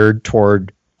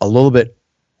little bit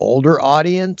older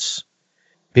audience,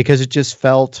 because it just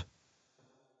felt,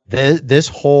 this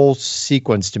whole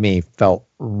sequence to me felt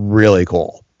really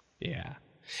cool. Yeah.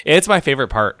 It's my favorite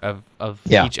part of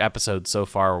each episode so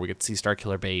far, where we get to see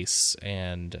Starkiller Base,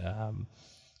 and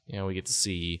we get to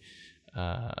see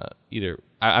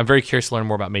I'm very curious to learn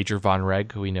more about Major Von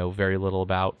Reg, who we know very little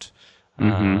about,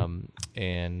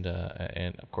 and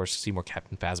of course see more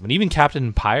Captain Phasma, and even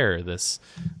Captain Pyre, this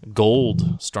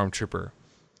gold stormtrooper.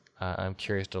 I'm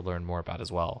curious to learn more about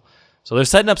as well. So they're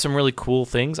setting up some really cool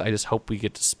things. I just hope we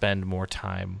get to spend more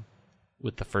time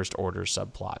with the First Order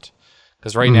subplot.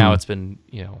 Because right now it's been,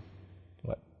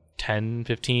 10,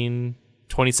 15,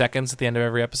 20 seconds at the end of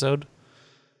every episode.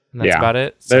 And that's about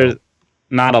it. So, there's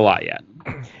not a lot yet.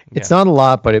 It's not a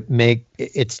lot, but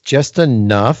it's just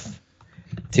enough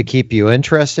to keep you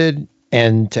interested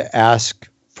and to ask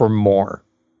for more.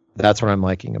 That's what I'm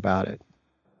liking about it.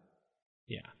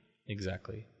 Yeah,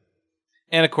 exactly.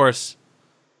 And of course,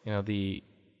 the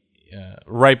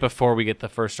right before we get the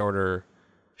First Order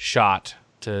shot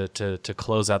to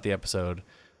close out the episode,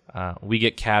 we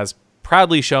get Kaz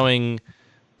proudly showing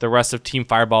the rest of Team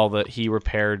Fireball that he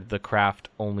repaired the craft,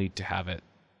 only to have it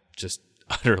just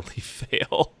utterly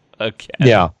fail again.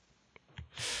 Yeah.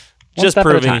 Just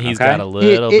proving he's got a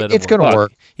little bit of it's going to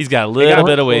work. He's got a little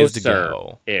bit of ways to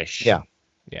go. Ish. Yeah.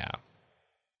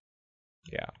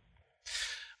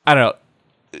 I don't know.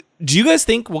 Do you guys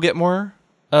think we'll get more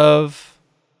of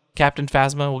Captain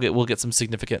Phasma? We'll get some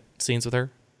significant scenes with her?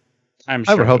 I'm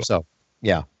sure. I would hope so.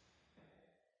 Yeah.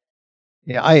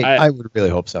 Yeah, I would really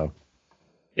hope so.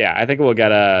 Yeah, I think we'll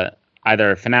get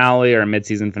either a finale or a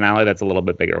mid-season finale that's a little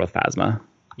bit bigger with Phasma.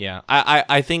 Yeah,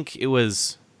 I think it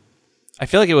was. I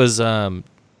feel like it was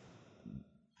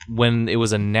when it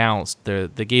was announced.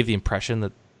 They gave the impression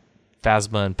that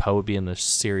Phasma and Poe would be in the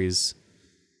series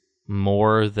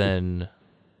more than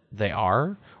they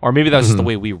are, or maybe that's just the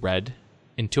way we read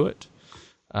into it.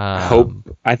 Hope.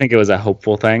 I think it was a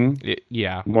hopeful thing.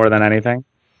 Yeah, more than anything.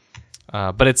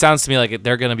 But it sounds to me like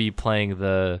they're going to be playing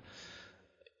the,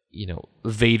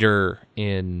 Vader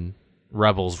in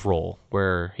Rebels role,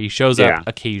 where he shows up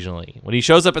occasionally. When he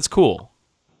shows up, it's cool,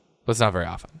 but it's not very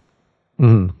often.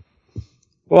 Mm-hmm.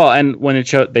 Well, and when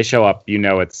they show up,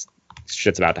 it's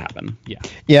shit's about to happen. Yeah.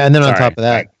 Yeah, and then on top of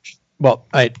that,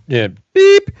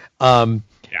 beep.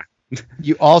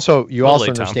 You also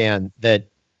understand that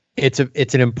it's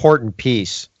an important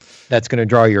piece that's going to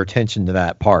draw your attention to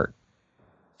that part.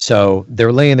 So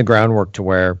they're laying the groundwork to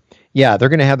where, they're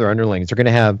going to have their underlings. They're going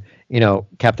to have,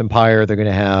 Captain Pyre. They're going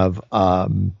to have,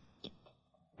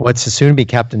 what's the soon to be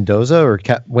Captain Doza or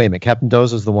wait a minute, Captain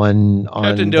Doza is the one on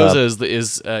Captain Doza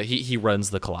is he runs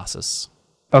the Colossus.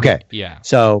 Okay. Yeah.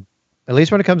 So at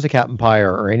least when it comes to Captain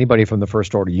Pyre or anybody from the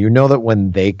First Order, you know that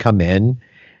when they come in,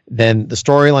 then the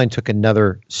storyline took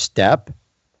another step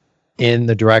in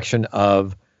the direction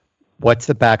of what's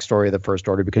the backstory of the First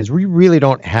Order, because we really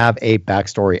don't have a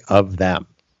backstory of them.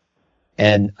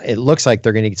 And it looks like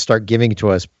they're going to start giving it to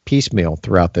us piecemeal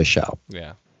throughout this show.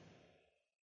 Yeah.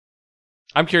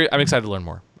 I'm curious. I'm excited to learn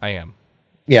more. I am.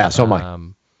 Yeah, so am I.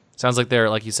 Sounds like they're,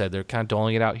 like you said, they're kind of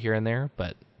doling it out here and there,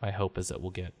 but my hope is that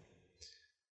we'll get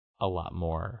a lot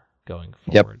more going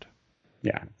forward.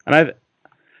 Yeah. And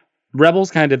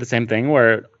Rebels kind of did the same thing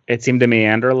where it seemed to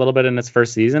meander a little bit in its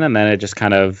first season, and then it just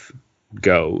kind of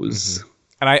goes.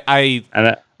 Mm-hmm.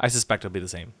 And I suspect it'll be the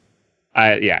same.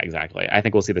 Yeah, exactly. I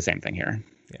think we'll see the same thing here.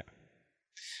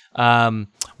 Yeah.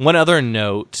 One other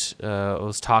note, I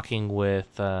was talking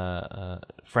with a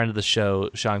friend of the show,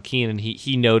 Sean Keane, and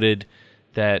he noted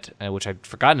that, which I'd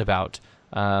forgotten about,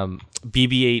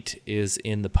 BB-8 is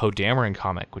in the Poe Dameron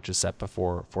comic, which is set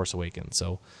before Force Awakens.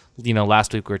 So,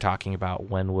 last week we were talking about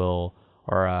when will,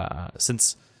 or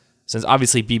since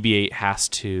obviously BB-8 has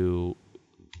to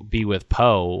be with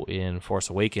Poe in Force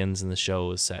Awakens, and the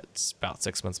show is set about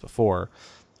 6 months before,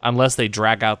 unless they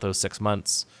drag out those 6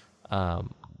 months,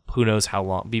 who knows how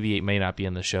long. BB-8 may not be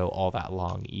in the show all that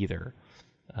long either.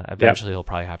 Eventually he'll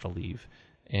probably have to leave,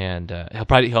 and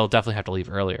he'll definitely have to leave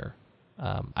earlier.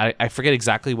 I forget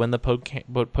exactly when the Poe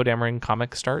Dameron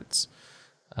comic starts,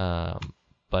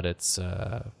 but it's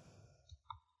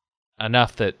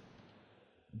enough that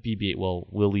BB-8 will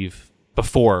leave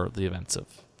before the events of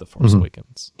the Force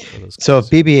Awakens. So if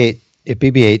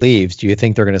BB-8 leaves, do you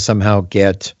think they're going to somehow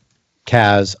get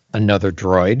Kaz another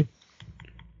droid?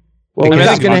 Well,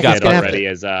 I think Bucket already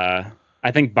is. I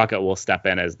think Bucket will step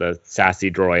in as the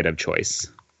sassy droid of choice.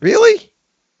 Really?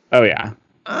 Oh yeah.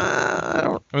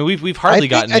 I mean, we've hardly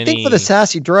gotten any. I think for the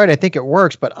sassy droid, I think it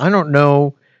works, but I don't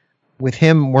know with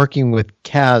him working with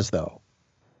Kaz though.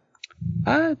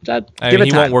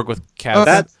 He won't work with Kaz.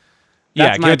 That's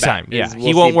give it time. Yeah,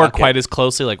 he won't work quite as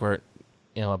closely like what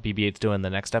BB-8's doing the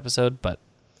next episode, but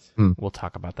we'll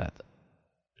talk about that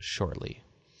shortly.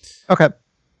 Okay.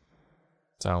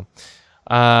 So,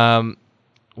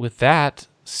 with that,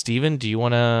 Steven, do you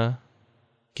want to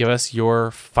give us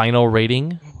your final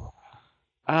rating?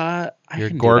 Your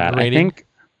Gorg rating?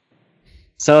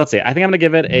 So let's see. I think I'm going to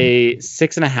give it a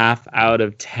 6.5 out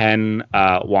of 10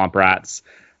 Womp Rats.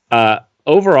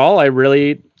 Overall, I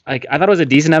really I thought it was a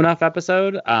decent enough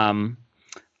episode.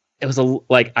 It was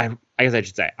I guess I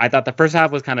should say I thought the first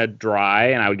half was kind of dry,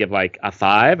 and I would give like a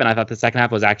 5, and I thought the second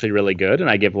half was actually really good, and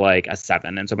I give like a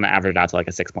 7, and so I'm going to average it out to like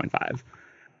a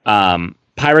 6.5.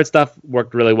 Pirate stuff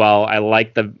worked really well. I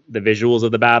liked the visuals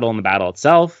of the battle and the battle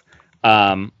itself,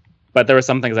 but there were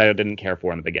some things I didn't care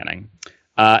for in the beginning.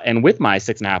 And with my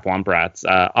 6.5 Womp Rats,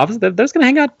 obviously they're just going to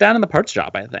hang out down in the parts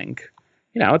shop, I think.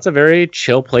 It's a very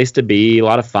chill place to be, a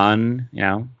lot of fun,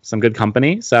 some good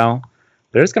company. So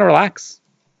they're just going to relax.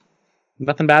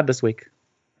 Nothing bad this week.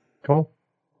 Cool.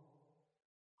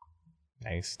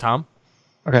 Nice. Tom?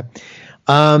 Okay.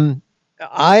 I'm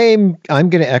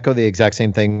going to echo the exact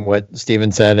same thing what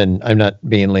Steven said, and I'm not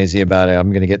being lazy about it. I'm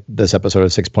going to get this episode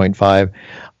of 6.5.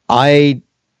 I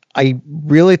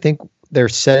really think they're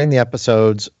setting the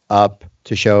episodes up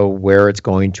to show where it's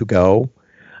going to go.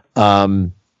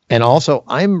 And also,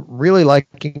 I'm really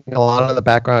liking a lot of the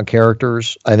background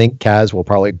characters. I think Kaz will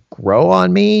probably grow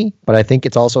on me, but I think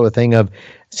it's also a thing of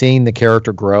seeing the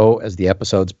character grow as the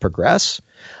episodes progress.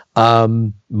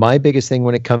 My biggest thing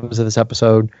when it comes to this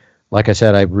episode, like I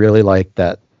said, I really like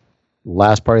that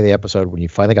last part of the episode when you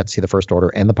finally got to see the First Order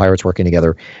and the pirates working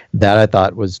together. That I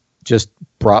thought was just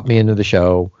brought me into the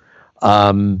show.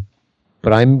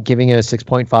 But I'm giving it a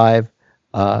 6.5.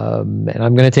 And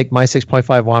I'm going to take my 6.5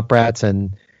 Womp Rats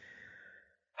and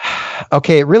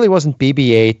okay, it really wasn't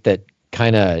BB-8 that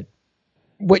kind of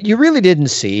what you really didn't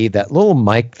see, that little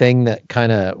mic thing that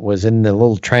kind of was in the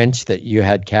little trench that you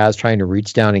had Kaz trying to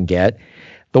reach down and get.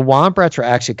 The Womp Rats were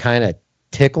actually kind of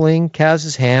tickling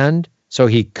Kaz's hand so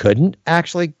he couldn't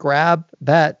actually grab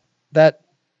that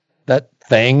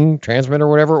thing, transmitter,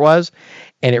 whatever it was.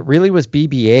 And it really was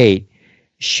BB-8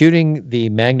 shooting the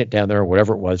magnet down there or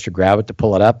whatever it was to grab it, to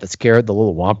pull it up, that scared the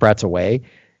little Womp Rats away.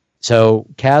 So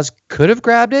Kaz could have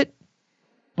grabbed it,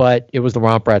 but it was the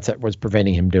Womp Rats that was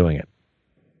preventing him doing it.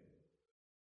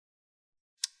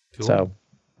 Cool. So,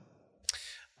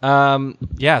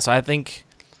 so I think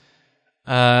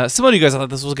similar to you guys, I thought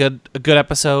this was a good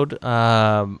episode.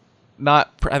 Again,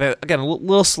 a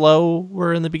little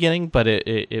slower in the beginning, but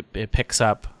it picks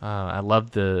up. I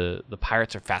love the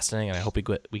pirates are fascinating, and I hope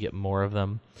we get more of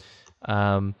them.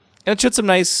 And it showed some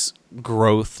nice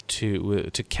growth to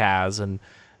Kaz, and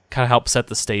kind of help set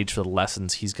the stage for the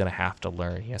lessons he's going to have to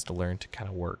learn. He has to learn to kind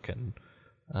of work and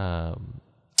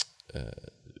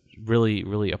really,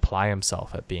 really apply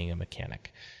himself at being a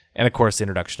mechanic. And of course, the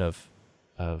introduction of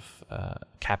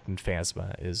Captain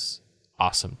Phasma is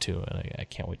awesome too, and I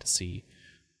can't wait to see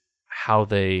how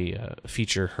they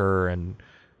feature her and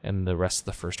the rest of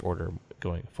the First Order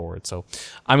going forward. So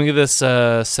I'm going to give this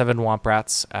 7 Womp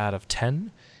Rats out of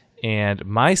 10. And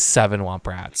my 7 Womp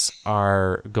Rats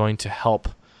are going to help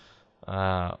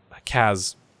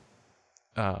Kaz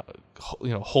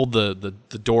hold the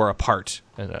door apart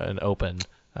and open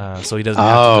so he doesn't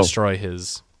have to destroy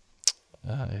his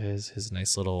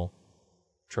nice little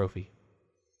trophy.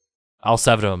 All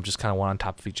 7 of them just kind of one on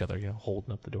top of each other,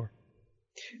 holding up the door.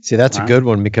 See, that's a good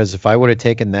one, because if I would have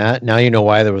taken that, now you know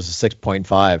why there was a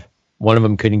 6.5. One of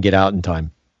them couldn't get out in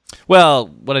time. Well,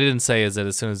 what I didn't say is that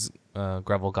as soon as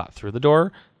Greville got through the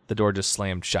door just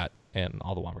slammed shut, and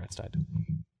all the Womp Rats died.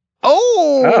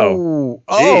 Oh!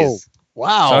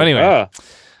 Wow. So anyway.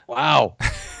 Wow.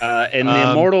 In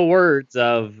the immortal words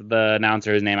of the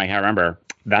announcer's name, I can't remember,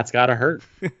 that's gotta hurt.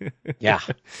 Yeah.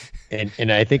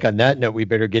 And I think on that note, we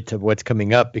better get to what's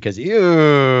coming up, because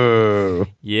ew.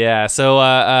 Yeah. So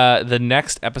the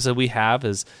next episode we have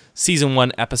is season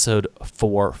 1, episode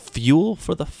 4, Fuel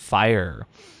for the Fire.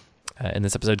 In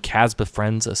this episode, Kaz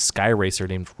befriends a sky racer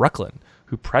named Rucklin,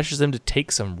 who pressures him to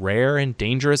take some rare and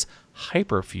dangerous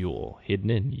hyperfuel hidden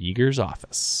in Yeager's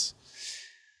office.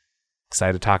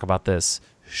 Excited to talk about this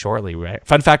shortly, right?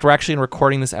 Fun fact, we're actually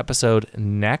recording this episode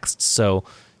next, so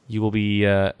you will be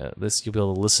you'll be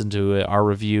able to listen to our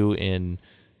review in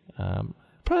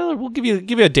probably we'll give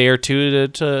you a day or two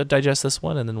to digest this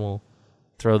one, and then we'll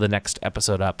throw the next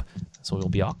episode up, so we'll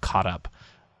be all caught up.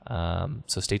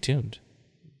 So stay tuned.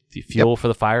 The Fuel for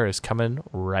the Fire is coming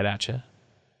right at you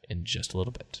in just a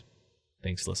little bit.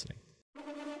 Thanks for listening.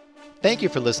 Thank you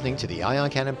for listening to the Ion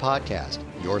Cannon Podcast,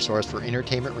 your source for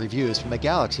entertainment reviews from a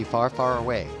galaxy far, far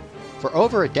away. For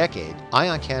over a decade,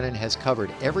 Ion Cannon has covered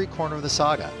every corner of the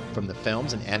saga, from the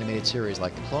films and animated series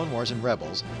like The Clone Wars and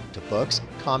Rebels, to books,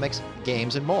 comics,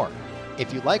 games, and more.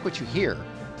 If you like what you hear,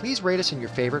 please rate us in your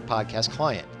favorite podcast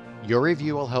client. Your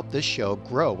review will help this show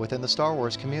grow within the Star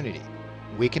Wars community.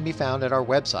 We can be found at our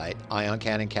website,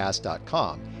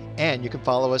 ioncanoncast.com, and you can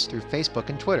follow us through Facebook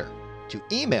and Twitter. To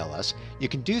email us, you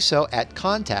can do so at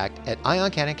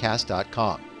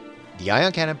contact@ioncanoncast.com. The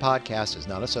Ion Cannon Podcast is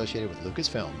not associated with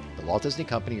Lucasfilm, the Walt Disney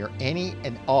Company, or any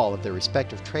and all of their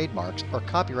respective trademarks or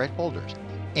copyright holders.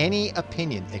 Any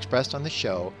opinion expressed on the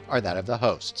show are that of the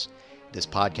hosts. This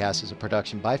podcast is a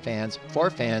production by fans, for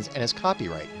fans, and is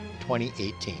copyright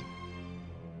 2018.